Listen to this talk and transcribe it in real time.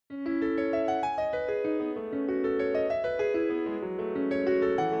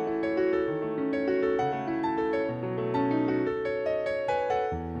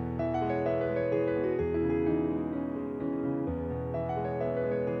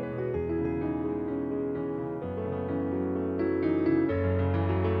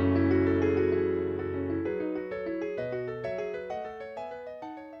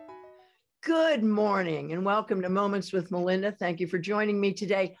Good morning and welcome to Moments with Melinda. Thank you for joining me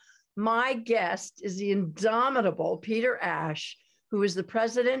today. My guest is the indomitable Peter Asch, who is the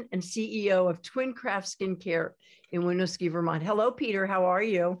president and CEO of Twincraft Skincare in Winooski, Vermont. Hello, Peter. How are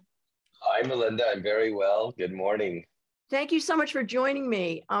you? Hi, Melinda. I'm very well. Good morning. Thank you so much for joining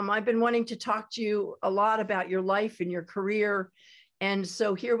me. I've been wanting to talk to you a lot about your life and your career. And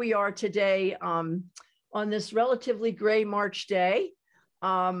so here we are today on this relatively gray March day.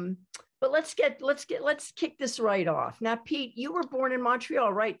 But let's kick this right off. Now, Pete, you were born in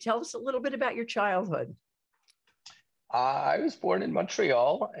Montreal, right? Tell us a little bit about your childhood. I was born in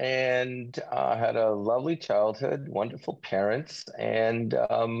Montreal and had a lovely childhood, wonderful parents, and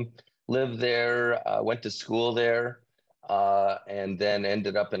lived there, went to school there, and then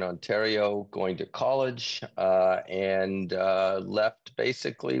ended up in Ontario going to college and left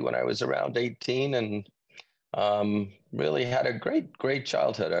basically when I was around 18 and really had a great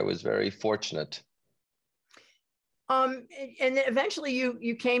childhood. I was very fortunate. And then eventually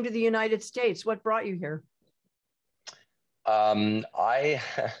you came to the United States. What brought you here? I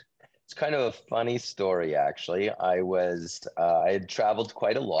It's kind of a funny story, actually. I had traveled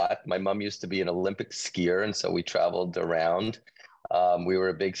quite a lot. My mom used to be an Olympic skier, and so we traveled around. We were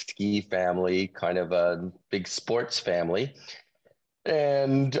a big ski family, kind of a big sports family.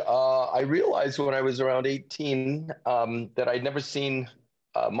 And I realized when I was around 18 that I'd never seen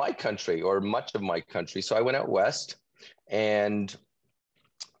my country or much of my country. So I went out west and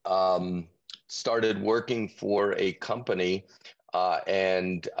started working for a company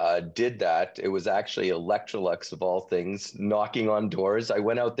and did that. It was actually Electrolux of all things, knocking on doors. I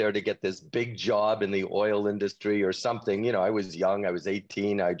went out there to get this big job in the oil industry or something. You know, I was young, I was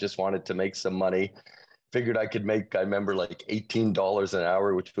 18. I just wanted to make some money. Figured I could make, I remember, like $18 an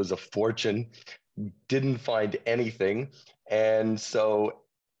hour, which was a fortune. Didn't find anything. And so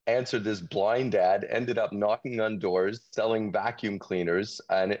answered this blind ad, ended up knocking on doors, selling vacuum cleaners.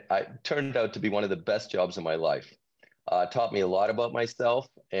 And it turned out to be one of the best jobs of my life. Taught me a lot about myself.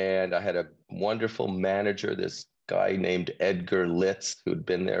 And I had a wonderful manager, this guy named Edgar Litz, who'd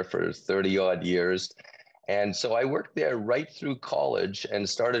been there for 30 odd years. And so I worked there right through college and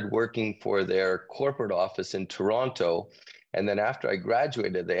started working for their corporate office in Toronto. And then after I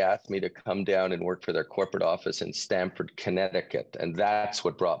graduated, they asked me to come down and work for their corporate office in Stamford, Connecticut. And that's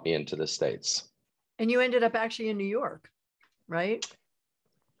what brought me into the States. And you ended up actually in New York, right?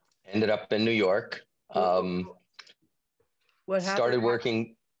 Ended up in New York. What happened? Started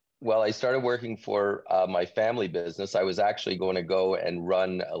working. Well, I started working for my family business. I was actually going to go and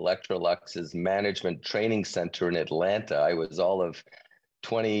run Electrolux's management training center in Atlanta. I was all of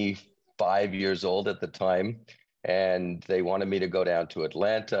 25 years old at the time, and they wanted me to go down to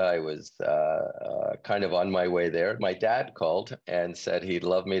Atlanta. I was kind of on my way there. My dad called and said he'd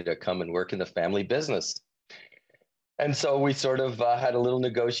love me to come and work in the family business. And so we sort of had a little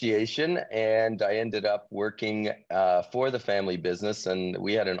negotiation, and I ended up working for the family business. And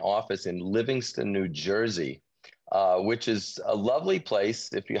we had an office in Livingston, New Jersey, which is a lovely place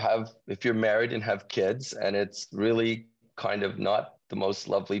if you're married and have kids. And it's really kind of not the most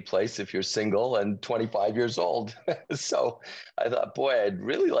lovely place if you're single and 25 years old. So I thought, boy, I'd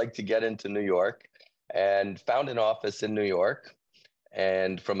really like to get into New York, and found an office in New York,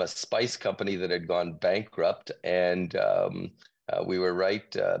 and from a spice company that had gone bankrupt. And we were right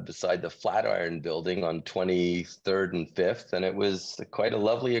beside the Flatiron building on 23rd and 5th. And it was quite a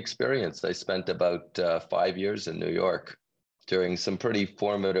lovely experience. I spent about 5 years in New York during some pretty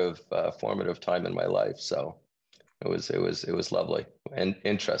formative time in my life. So it was lovely and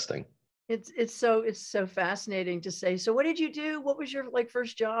interesting. It's so fascinating to say. So what did you do? What was your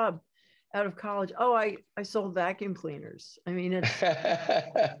first job out of college? Oh, I sold vacuum cleaners. I mean, it's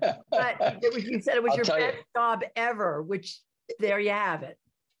but you said it was your best job ever, which there you have it.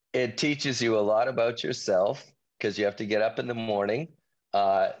 It teaches you a lot about yourself because you have to get up in the morning.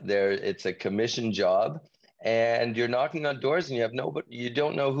 It's a commission job, and you're knocking on doors, and you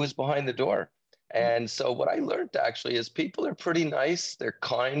don't know who's behind the door. And so what I learned actually is people are pretty nice, they're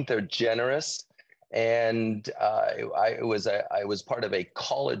kind, they're generous. And I was part of a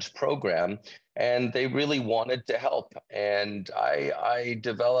college program, and they really wanted to help. And I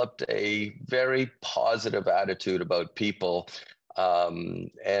developed a very positive attitude about people.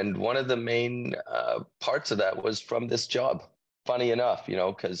 And one of the main parts of that was from this job. Funny enough,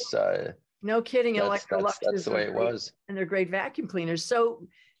 because no kidding, that's the way it was. And they're great vacuum cleaners. So,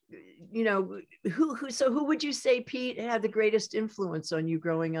 who would you say, Pete, had the greatest influence on you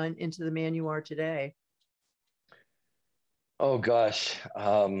growing on into the man you are today? Oh gosh.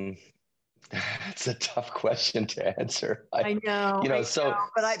 It's a tough question to answer. I know, So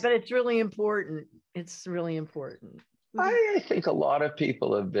but it's really important. It's really important. I think a lot of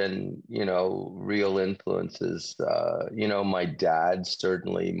people have been, real influences. My dad,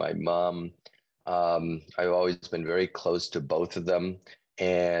 certainly, my mom. I've always been very close to both of them.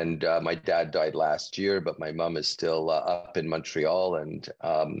 And my dad died last year, but my mom is still up in Montreal. And,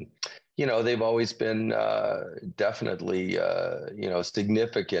 they've always been definitely,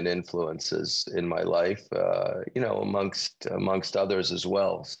 significant influences in my life, amongst others as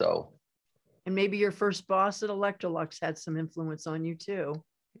well. So. And maybe your first boss at Electrolux had some influence on you too.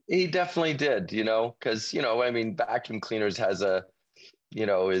 He definitely did, because, vacuum cleaners has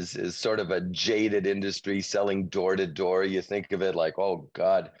is sort of a jaded industry selling door to door. You think of it like, oh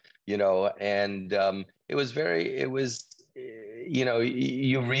God, and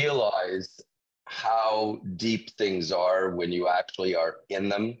you realize how deep things are when you actually are in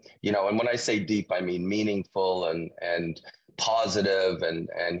them, and when I say deep, I mean meaningful and positive, and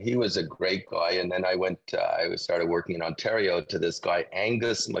he was a great guy. And then I started working in Ontario to this guy,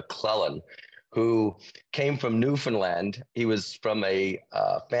 Angus McClellan, who came from Newfoundland. He was from a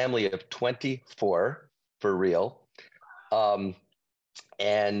family of 24 for real.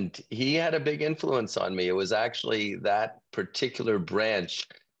 And he had a big influence on me. It was actually that particular branch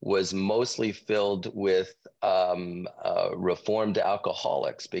was mostly filled with reformed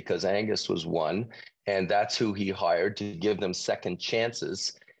alcoholics, because Angus was one, and that's who he hired to give them second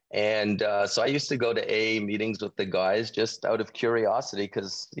chances. And so I used to go to AA meetings with the guys just out of curiosity,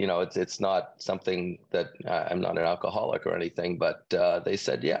 because it's not something that I'm not an alcoholic or anything, but they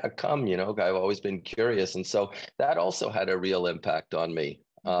said, yeah, come. I've always been curious, and so that also had a real impact on me.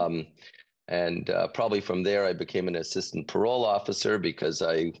 And probably from there, I became an assistant parole officer, because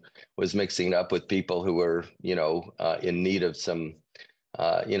I was mixing up with people who were, in need of some,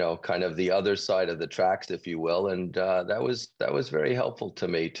 kind of the other side of the tracks, if you will. And that was very helpful to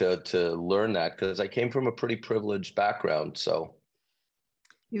me to learn that, because I came from a pretty privileged background. So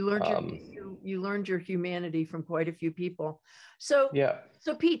you learned your humanity from quite a few people. So yeah.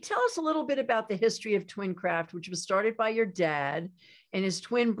 So Pete, tell us a little bit about the history of Twincraft, which was started by your dad and his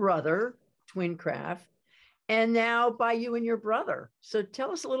twin brother, Twincraft, and now by you and your brother. So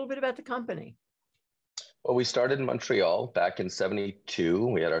tell us a little bit about the company. Well, we started in Montreal back in '72.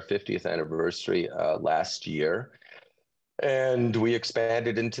 We had our 50th anniversary last year. And we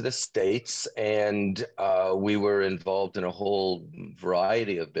expanded into the States, and we were involved in a whole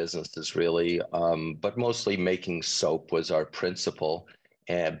variety of businesses, really, but mostly making soap was our principal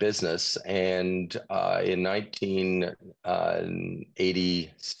business. And in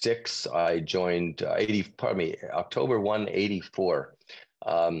 1986, I joined, October 1, '84.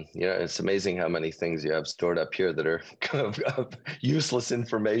 It's amazing how many things you have stored up here that are kind of useless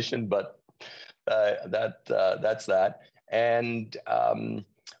information, but that's that. And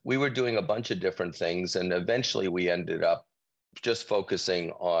we were doing a bunch of different things, and eventually we ended up just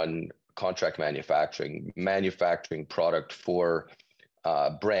focusing on contract manufacturing product for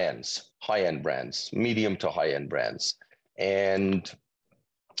brands, high-end brands, medium to high-end brands. And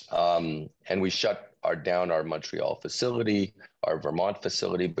we shut down our Montreal facility. Our Vermont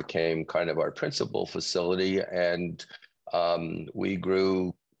facility became kind of our principal facility, and we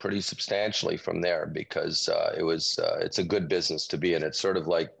grew pretty substantially from there, because it's a good business to be in. It's sort of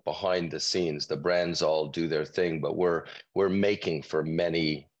like behind the scenes. The brands all do their thing, but we're making for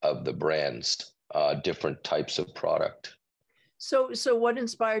many of the brands different types of product. So what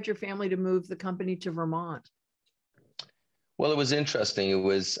inspired your family to move the company to Vermont? Well, it was interesting. It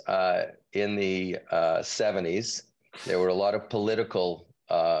was in the 70s. There were a lot of political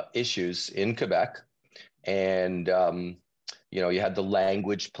issues in Quebec, and you had the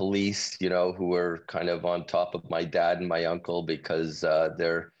language police, who were kind of on top of my dad and my uncle, because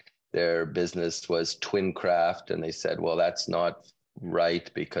their business was Twincraft, and they said, well, that's not right,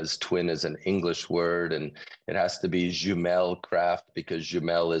 because twin is an English word, and it has to be jumelle craft, because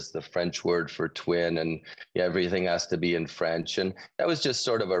jumelle is the French word for twin, and everything has to be in French. And that was just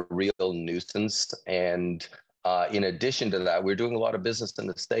sort of a real nuisance. And in addition to that, we're doing a lot of business in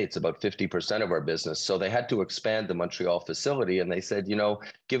the States, about 50% of our business. So they had to expand the Montreal facility. And they said,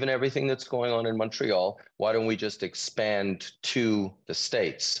 given everything that's going on in Montreal, why don't we just expand to the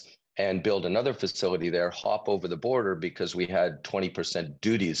States and build another facility there, hop over the border, because we had 20%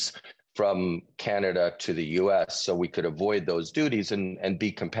 duties from Canada to the US. So we could avoid those duties and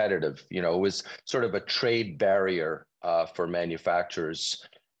be competitive. It was sort of a trade barrier for manufacturers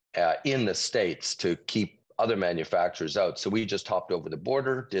in the States to keep other manufacturers out. So we just hopped over the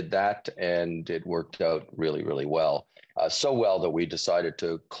border, did that, and it worked out really, really well. So well that we decided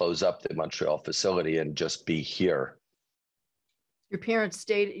to close up the Montreal facility and just be here. Your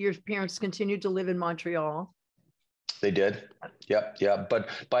parents continued to live in Montreal? They did. Yep. Yeah. But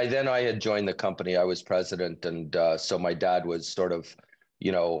by then I had joined the company. I was president. And so my dad was sort of,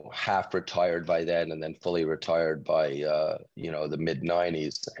 half retired by then and then fully retired by, the mid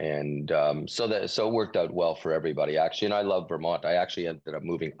 90s. And so it worked out well for everybody, actually. And I love Vermont. I actually ended up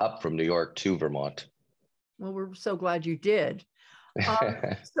moving up from New York to Vermont. Well, we're so glad you did.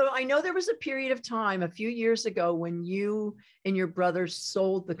 So I know there was a period of time a few years ago when you and your brother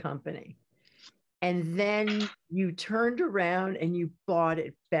sold the company. And then you turned around and you bought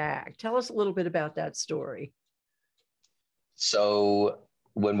it back. Tell us a little bit about that story. So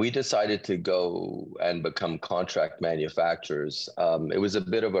when we decided to go and become contract manufacturers, it was a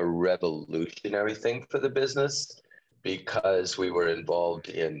bit of a revolutionary thing for the business because we were involved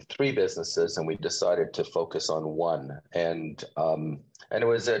in 3 businesses and we decided to focus on one. And it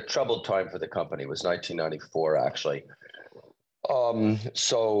was a troubled time for the company. It was 1994, actually.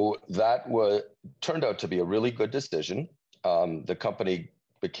 So that turned out to be a really good decision. The company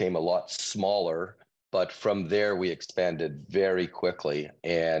became a lot smaller, but from there we expanded very quickly,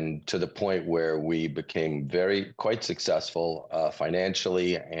 and to the point where we became quite successful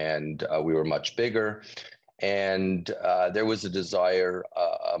financially, and we were much bigger. And there was a desire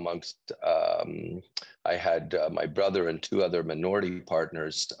amongst, I had my brother and 2 other minority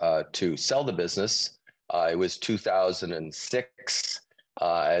partners to sell the business. It was 2006.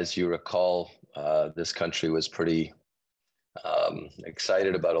 As you recall, this country was pretty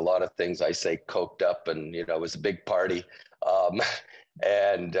excited about a lot of things. I say coked up, and it was a big party.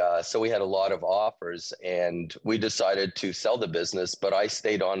 So we had a lot of offers, and we decided to sell the business, but I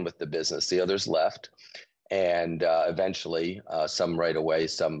stayed on with the business. The others left. And eventually, some right away,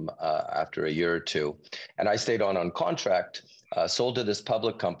 some after a year or 2. And I stayed on contract, sold to this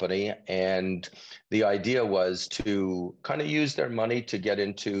public company. And the idea was to kind of use their money to get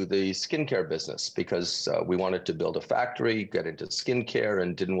into the skincare business because we wanted to build a factory, get into skincare,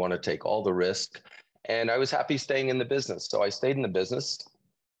 and didn't want to take all the risk. And I was happy staying in the business. So I stayed in the business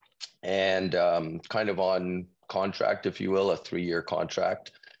and kind of on contract, if you will, a 3-year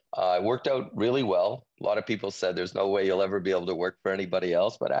contract. It worked out really well. A lot of people said there's no way you'll ever be able to work for anybody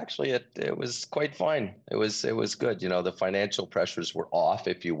else, but actually it was quite fine. It was good. The financial pressures were off,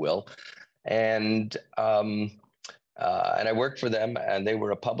 if you will. And I worked for them, and they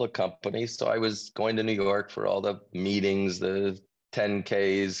were a public company. So I was going to New York for all the meetings, the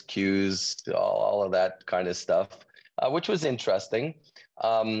 10Ks, Qs, all of that kind of stuff, which was interesting.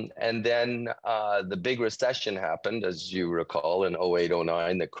 And then the big recession happened, as you recall, in 08,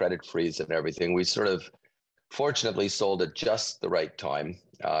 09, the credit freeze and everything. We sort of fortunately sold at just the right time.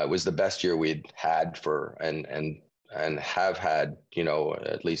 It was the best year we'd had and have had,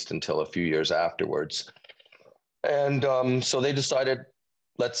 at least until a few years afterwards. And so they decided,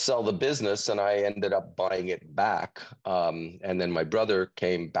 let's sell the business, and I ended up buying it back. And then my brother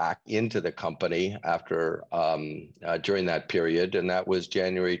came back into the company after during that period, and that was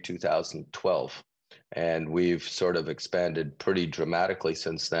January 2012. And we've sort of expanded pretty dramatically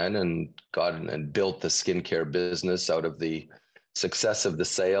since then, and gotten and built the skincare business out of the success of the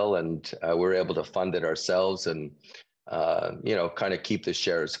sale, and we're able to fund it ourselves and kind of keep the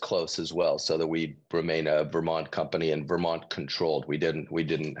shares close as well, so that we remain a Vermont company and Vermont controlled. We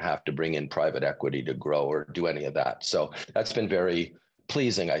didn't have to bring in private equity to grow or do any of that. So that's been very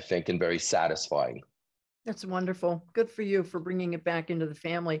pleasing, I think, and very satisfying. That's wonderful. Good for you for bringing it back into the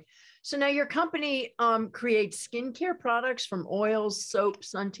family. So now your company creates skincare products from oils,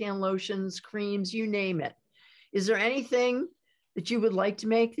 soaps, suntan lotions, creams, you name it. Is there anything that you would like to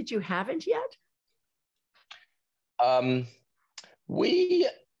make that you haven't yet? We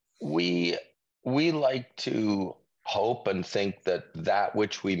like to hope and think that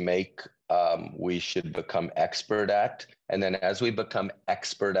which we make, we should become expert at. And then as we become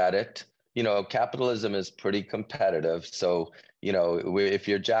expert at it, capitalism is pretty competitive. So, if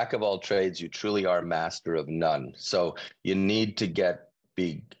you're jack of all trades, you truly are master of none. So you need to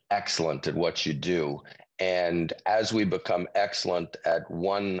be excellent at what you do. And as we become excellent at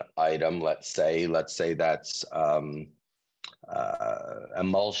one item, let's say that's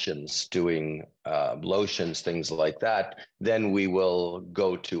emulsions, doing lotions, things like that, then we will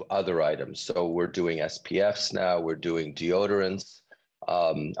go to other items. So we're doing SPFs now, we're doing deodorants,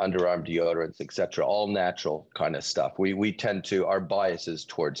 underarm deodorants, etc., all natural kind of stuff. We tend to, our bias is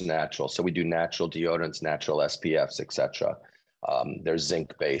towards natural. So we do natural deodorants, natural SPFs, etc. They're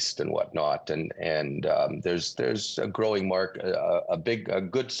zinc based and whatnot, and there's a growing market, a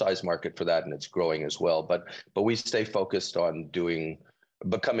good size market for that, and it's growing as well. But we stay focused on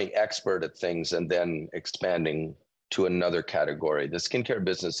becoming expert at things and then expanding to another category. The skincare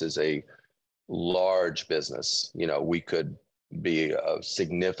business is a large business. We could be a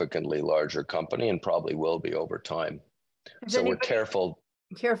significantly larger company and probably will be over time. So we're careful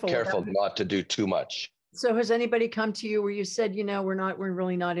not to do too much. So has anybody come to you where you said, we're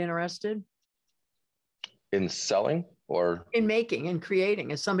really not interested in selling or in making and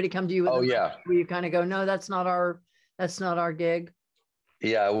creating? Has somebody come to you with where you kind of go, no, that's not our gig?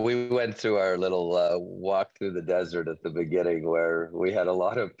 Yeah, we went through our little walk through the desert at the beginning, where we had a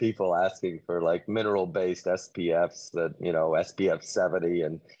lot of people asking for like mineral-based SPFs that, SPF 70.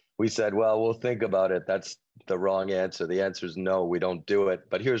 And we said, well, we'll think about it. That's the wrong answer. The answer is no, we don't do it.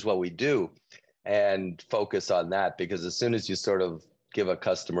 But here's what we do, and focus on that, because as soon as you sort of give a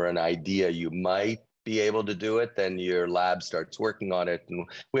customer an idea you might be able to do it, then your lab starts working on it. And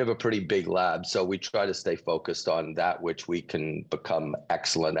we have a pretty big lab, so we try to stay focused on that which we can become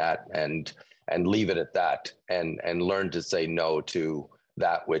excellent at, and leave it at that, and learn to say no to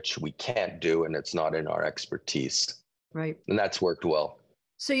that which we can't do and it's not in our expertise. Right. And that's worked well.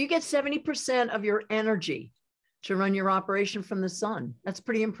 So you get 70% of your energy to run your operation from the sun. That's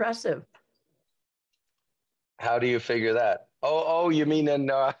pretty impressive. How do you figure that? Oh, you mean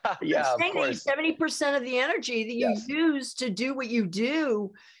yeah, of course. 70% of the energy that you use to do what you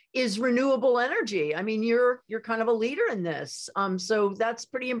do is renewable energy. I mean, you're kind of a leader in this. So that's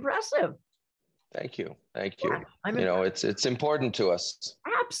pretty impressive. Thank you. Yeah, it's important to us.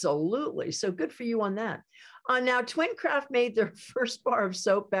 Absolutely. So good for you on that. Now, Twincraft made their first bar of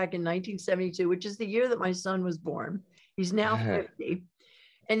soap back in 1972, which is the year that my son was born. He's now 50.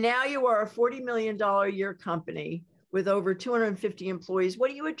 And now you are a $40 million a year company with over 250 employees. What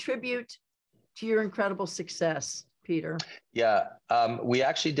do you attribute to your incredible success, Peter? Yeah, we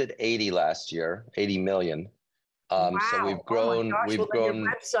actually did 80 last year, 80 million. Wow. So we've grown. We've grown.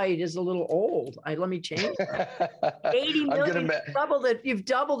 Your website is a little old. Let me change that. 80 million. You've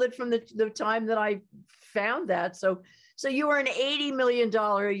doubled it from the time that I found that. So you are an $80 million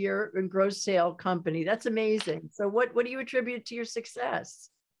a year in gross sale company. That's amazing. So what do you attribute to your success?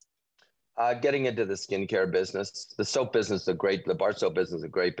 Getting into the skincare business. The soap business the bar soap business is a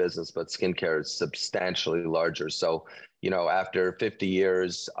great business, but skincare is substantially larger. So, after 50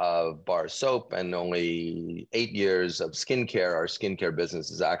 years of bar soap and only 8 years of skincare, our skincare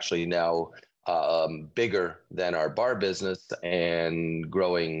business is actually now bigger than our bar business and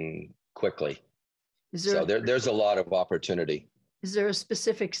growing quickly. There's a lot of opportunity. Is there a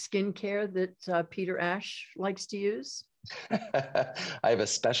specific skincare that Peter Asch likes to use? I have a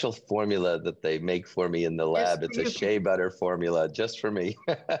special formula that they make for me in the lab. It's a shea butter formula just for me.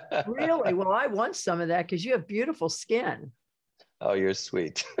 Really? Well, I want some of that because you have beautiful skin. Oh, you're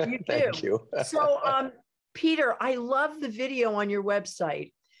sweet. You Thank you. So, Peter, I love the video on your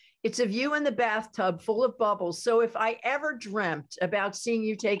website. It's of you in the bathtub full of bubbles. So if I ever dreamt about seeing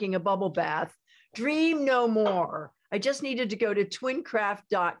you taking a bubble bath, dream no more. I just needed to go to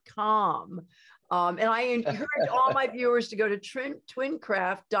twincraft.com. And I encourage all my viewers to go to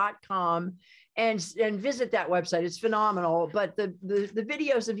twincraft.com and visit that website. It's phenomenal. But the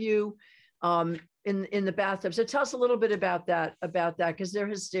videos of you in the bathtub. So tell us a little bit about that, because they're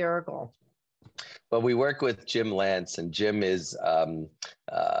hysterical. Well, we work with Jim Lance, and Jim is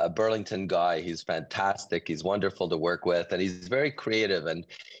a Burlington guy. He's fantastic. He's wonderful to work with, and he's very creative. And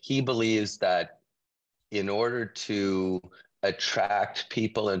he believes that in order to attract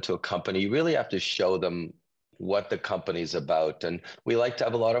people into a company, you really have to show them what the company's about. And we like to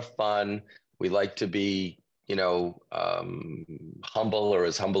have a lot of fun. We like to be, humble, or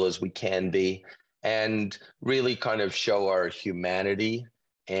as humble as we can be, and really kind of show our humanity.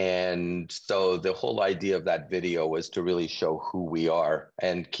 And so the whole idea of that video was to really show who we are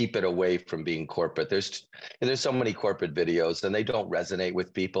and keep it away from being corporate. There's so many corporate videos and they don't resonate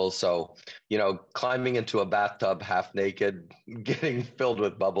with people. So, climbing into a bathtub half naked, getting filled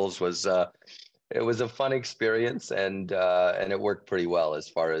with bubbles was it was a fun experience, and it worked pretty well as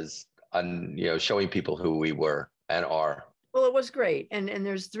far as showing people who we were and are. Well, it was great. And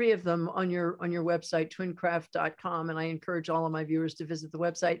there's 3 of them on your website, twincraft.com. And I encourage all of my viewers to visit the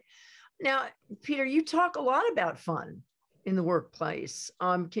website. Now, Peter, you talk a lot about fun in the workplace.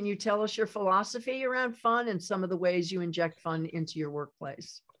 Can you tell us your philosophy around fun and some of the ways you inject fun into your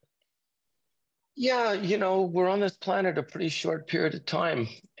workplace? Yeah, we're on this planet a pretty short period of time,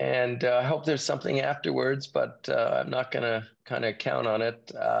 and I hope there's something afterwards, but I'm not going to kind of count on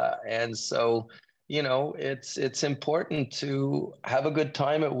it. And so, it's important to have a good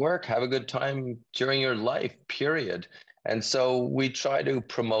time at work, have a good time during your life, period. And so we try to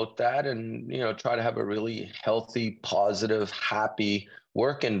promote that and, try to have a really healthy, positive, happy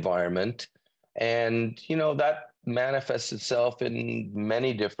work environment. And, that manifests itself in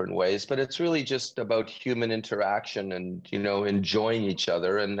many different ways, but it's really just about human interaction and, enjoying each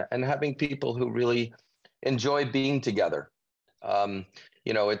other and having people who really enjoy being together.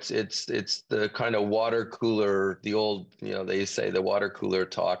 It's the kind of water cooler, the old, they say the water cooler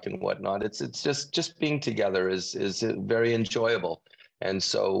talk and whatnot. It's just being together is very enjoyable. And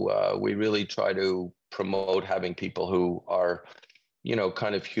so we really try to promote having people who are,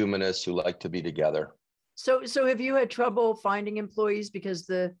 kind of humanists who like to be together. So have you had trouble finding employees because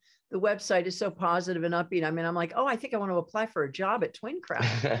the website is so positive and upbeat? I mean, I'm like, oh, I think I want to apply for a job at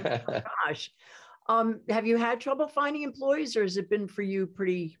Twincraft. Oh, gosh. Have you had trouble finding employees, or has it been for you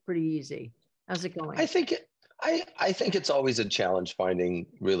pretty easy? How's it going? I think it's always a challenge finding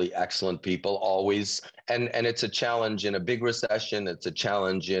really excellent people, always. And it's a challenge in a big recession. It's a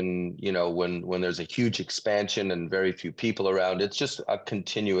challenge in, when there's a huge expansion and very few people around. It's just a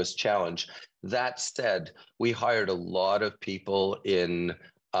continuous challenge. That said, we hired a lot of people in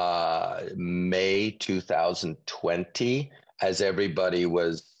May 2020 as everybody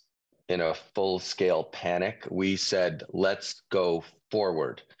was in a full-scale panic. We said, let's go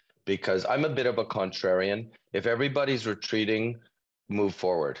forward, because I'm a bit of a contrarian. If everybody's retreating, move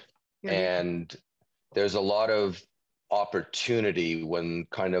forward. Yeah. And there's a lot of opportunity when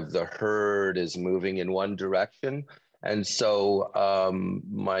kind of the herd is moving in one direction. And so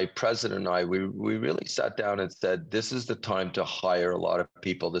my president and I, we really sat down and said, this is the time to hire a lot of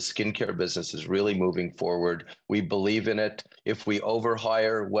people. The skincare business is really moving forward. We believe in it. If we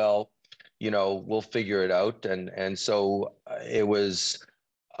overhire, well, we'll figure it out. And so it was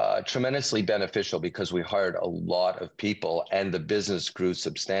tremendously beneficial because we hired a lot of people and the business grew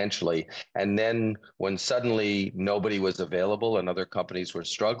substantially. And then when suddenly nobody was available and other companies were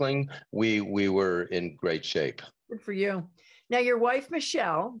struggling, we were in great shape. Good for you. Now, your wife,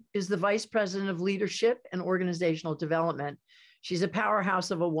 Michelle, is the Vice President of Leadership and Organizational Development. She's a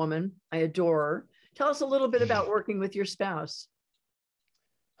powerhouse of a woman. I adore her. Tell us a little bit about working with your spouse.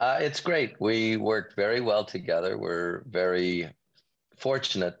 It's great. We work very well together. We're very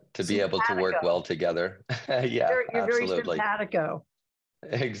fortunate to be able to work well together. Yeah, you're absolutely. Very simpatico.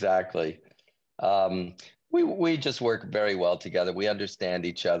 Exactly. We just work very well together. We understand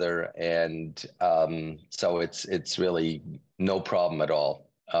each other, and so it's really no problem at all.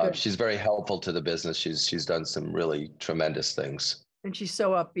 She's very helpful to the business. She's done some really tremendous things. And she's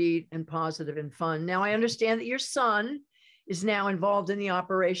so upbeat and positive and fun. Now, I understand that your son is now involved in the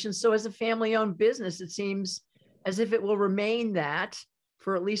operation. So as a family-owned business, it seems as if it will remain that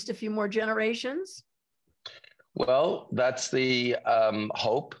for at least a few more generations? Well, that's the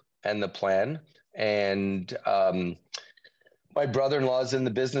hope and the plan. And my brother-in-law is in the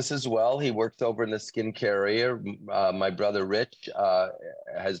business as well. He works over in the skincare area. My brother, Rich,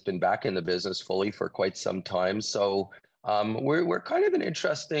 has been back in the business fully for quite some time. So we're kind of an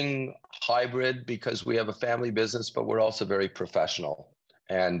interesting hybrid because we have a family business, but we're also very professional.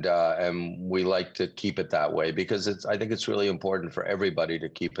 And we like to keep it that way because I think it's really important for everybody to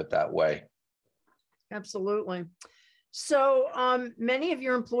keep it that way. Absolutely. So many of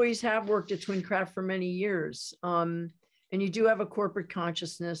your employees have worked at Twincraft for many years. And you do have a corporate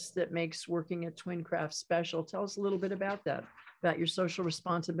consciousness that makes working at Twincraft special. Tell us a little bit about that, about your social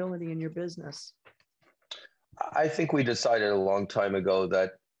responsibility in your business. I think we decided a long time ago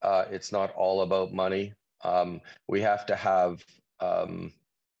that it's not all about money. We have to have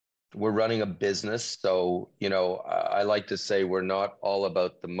we're running a business. So, I like to say we're not all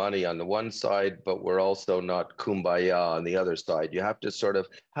about the money on the one side, but we're also not kumbaya on the other side. You have to sort of,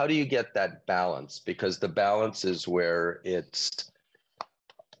 how do you get that balance? Because the balance is where it's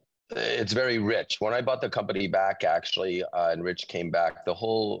very rich. When I bought the company back, actually, and Rich came back,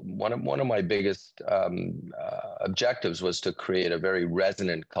 one of my biggest objectives was to create a very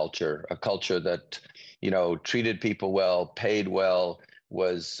resonant culture, a culture that, treated people well, paid well,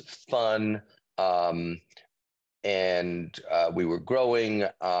 was fun, and we were growing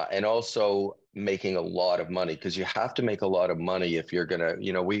and also making a lot of money, because you have to make a lot of money if you're gonna,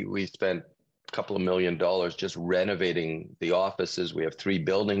 we spent a couple of $1 million just renovating the offices. We have 3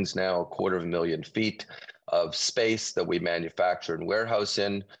 buildings now, 250,000 feet of space that we manufacture and warehouse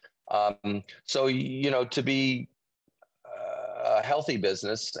in. So, to be a healthy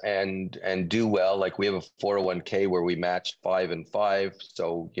business and do well, like we have a 401k where we match 5 and 5.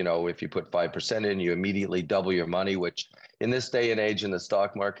 So, if you put 5% in, you immediately double your money, which in this day and age in the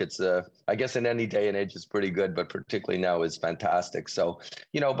stock markets, I guess in any day and age is pretty good, but particularly now is fantastic. So,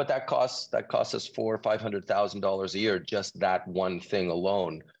 but that costs us $400,000 or $500,000 a year, just that one thing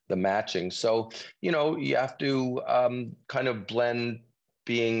alone, the matching. So, you have to kind of blend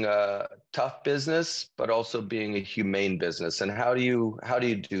being a tough business, but also being a humane business. And how do you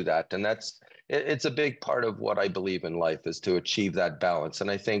do that? And it's a big part of what I believe in life, is to achieve that balance. And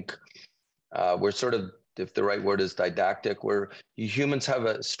I think we're sort of, if the right word is didactic, where humans have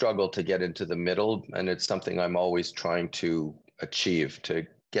a struggle to get into the middle. And it's something I'm always trying to achieve, to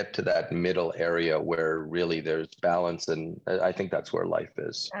get to that middle area where really there's balance. And I think that's where life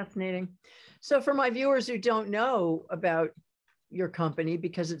is. Fascinating. So for my viewers who don't know about your company,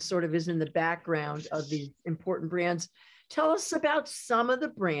 because it sort of is in the background of these important brands, tell us about some of the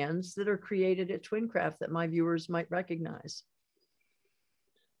brands that are created at Twincraft that my viewers might recognize.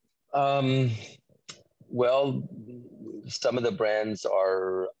 Well, some of the brands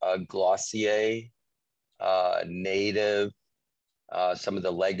are Glossier, Native. Some of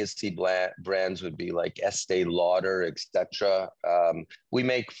the legacy brands would be like Estee Lauder, etc. We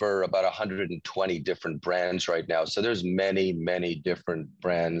make for about 120 different brands right now. So there's many, many different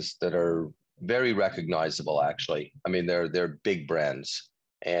brands that are very recognizable, actually. I mean, they're big brands.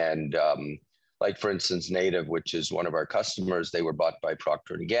 And like, for instance, Native, which is one of our customers, they were bought by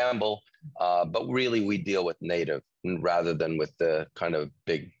Procter & Gamble. But really, we deal with Native rather than with the kind of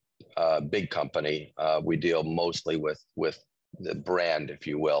big company. We deal mostly with the brand, if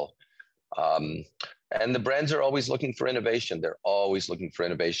you will. And the brands are always looking for innovation. They're always looking for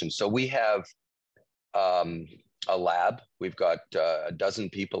innovation. So we have a lab. We've got a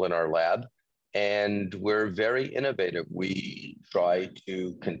dozen people in our lab, and we're very innovative. We try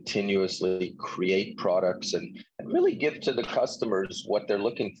to continuously create products and really give to the customers what they're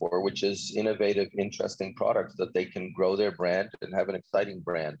looking for, which is innovative, interesting products that they can grow their brand and have an exciting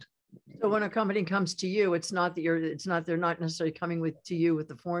brand. So when a company comes to you, they're not necessarily coming to you with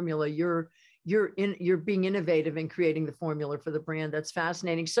the formula. You're being innovative in creating the formula for the brand. That's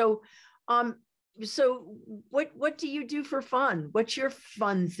fascinating. So, so what do you do for fun? What's your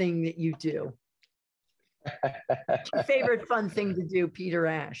fun thing that you do? What's your favorite fun thing to do, Peter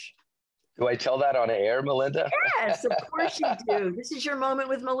Asch? Do I tell that on air, Melinda? Yes, of course you do. This is your moment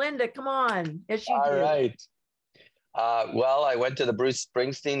with Melinda. Come on. Yes, you do. All right. Well, I went to the Bruce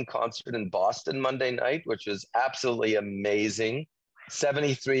Springsteen concert in Boston Monday night, which was absolutely amazing.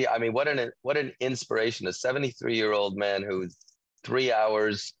 73. I mean, what an inspiration. A 73-year-old man who's 3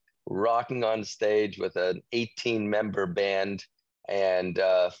 hours rocking on stage with an 18-member band and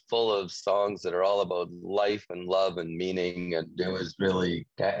full of songs that are all about life and love and meaning. And it was really,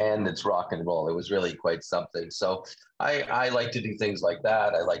 and it's rock and roll. It was really quite something. So I like to do things like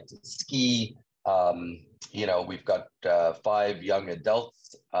that. I like to ski. We've got 5 young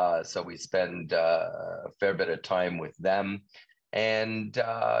adults, so we spend a fair bit of time with them. And,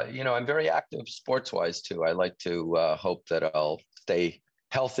 I'm very active sports-wise too. I like to hope that I'll stay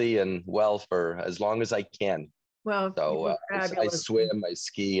healthy and well for as long as I can. Well, so I swim, I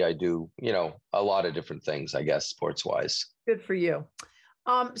ski, I do, a lot of different things, I guess, sports-wise. Good for you.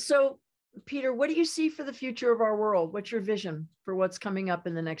 So, Peter, what do you see for the future of our world? What's your vision for what's coming up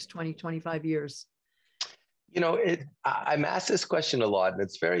in the next 20, 25 years? I'm asked this question a lot, and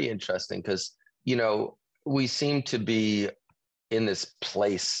it's very interesting because, we seem to be in this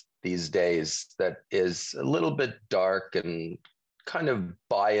place these days that is a little bit dark and kind of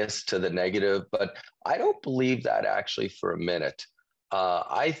biased to the negative, but I don't believe that actually for a minute.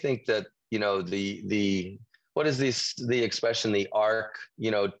 I think that, what is the expression? The arc,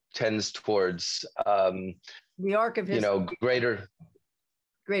 tends towards, the arc of history,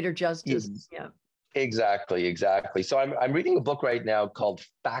 greater justice. Yeah. Exactly. So I'm reading a book right now called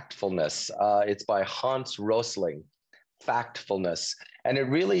Factfulness. It's by Hans Rosling, Factfulness, and it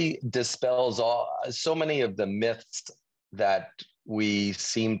really dispels so many of the myths that we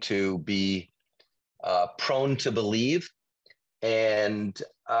seem to be prone to believe, and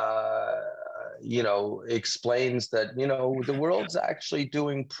explains that the world's actually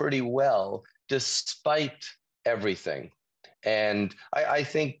doing pretty well despite everything. And I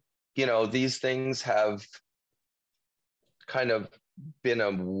think these things have kind of been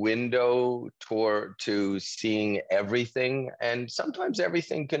a window to seeing everything, and sometimes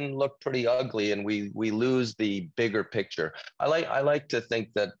everything can look pretty ugly, and we lose the bigger picture. I like to think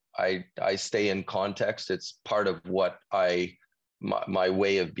that I stay in context. It's part of what I my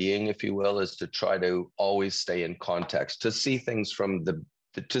way of being, if you will, is to try to always stay in context, to see things from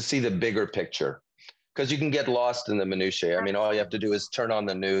to see the bigger picture, because you can get lost in the minutiae. I mean, all you have to do is turn on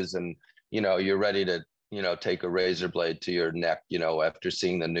the news and, you're ready to, take a razor blade to your neck, after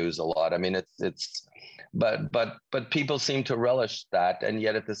seeing the news a lot. I mean, but people seem to relish that. And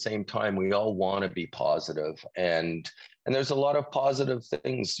yet at the same time, we all want to be positive. And there's a lot of positive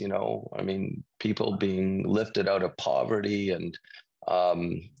things, I mean, people being lifted out of poverty and,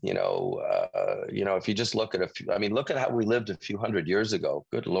 if you just look at look at how we lived a few hundred years ago.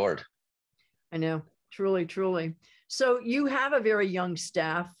 Good Lord. I know, truly, truly. So you have a very young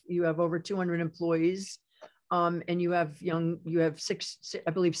staff. You have over 200 employees, and you have six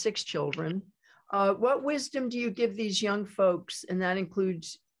children. What wisdom do you give these young folks, and that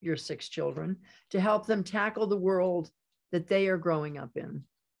includes your 6 children, to help them tackle the world that they are growing up in?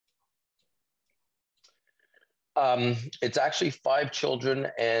 It's actually 5 children,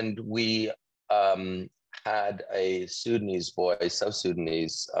 and we had a Sudanese boy, South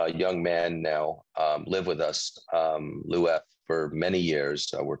Sudanese young man now live with us, Louef, for many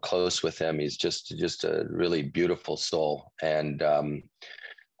years. We're close with him. He's just a really beautiful soul. And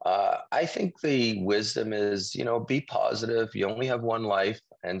I think the wisdom is, be positive. You only have one life.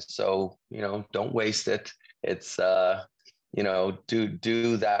 And so, don't waste it. It's,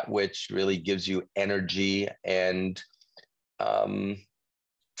 do that which really gives you energy, and,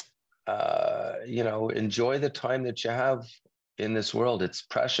 enjoy the time that you have in this world. It's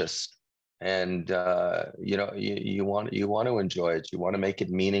precious. And, you want to enjoy it. You want to make it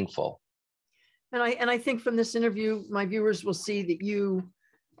meaningful. And I think from this interview, my viewers will see that you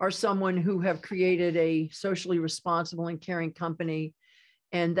are someone who have created a socially responsible and caring company.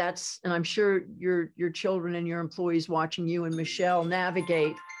 And I'm sure your children and your employees watching you and Michelle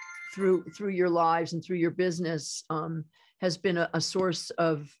navigate through your lives and through your business has been a source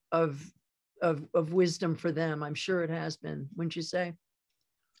of wisdom for them. I'm sure it has been, wouldn't you say?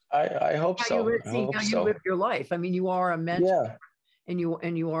 I hope so. You live your life. I mean, you are a mentor, and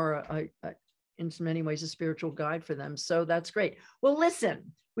you are in so many ways a spiritual guide for them. So that's great. Well,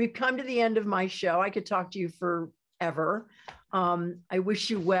 listen, we've come to the end of my show. I could talk to you forever. I wish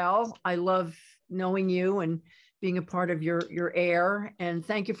you well. I love knowing you and being a part of your air. And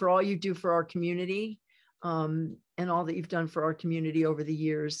thank you for all you do for our community, and all that you've done for our community over the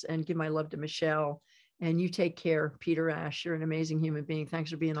years. And give my love to Michelle. And you take care, Peter Asch. You're an amazing human being. Thanks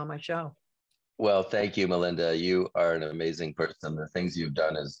for being on my show. Well, thank you, Melinda. You are an amazing person. The things you've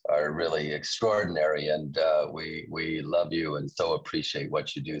done are really extraordinary, and we love you and so appreciate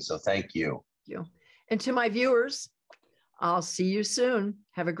what you do. So thank you. Thank you. And to my viewers, I'll see you soon.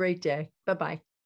 Have a great day. Bye-bye.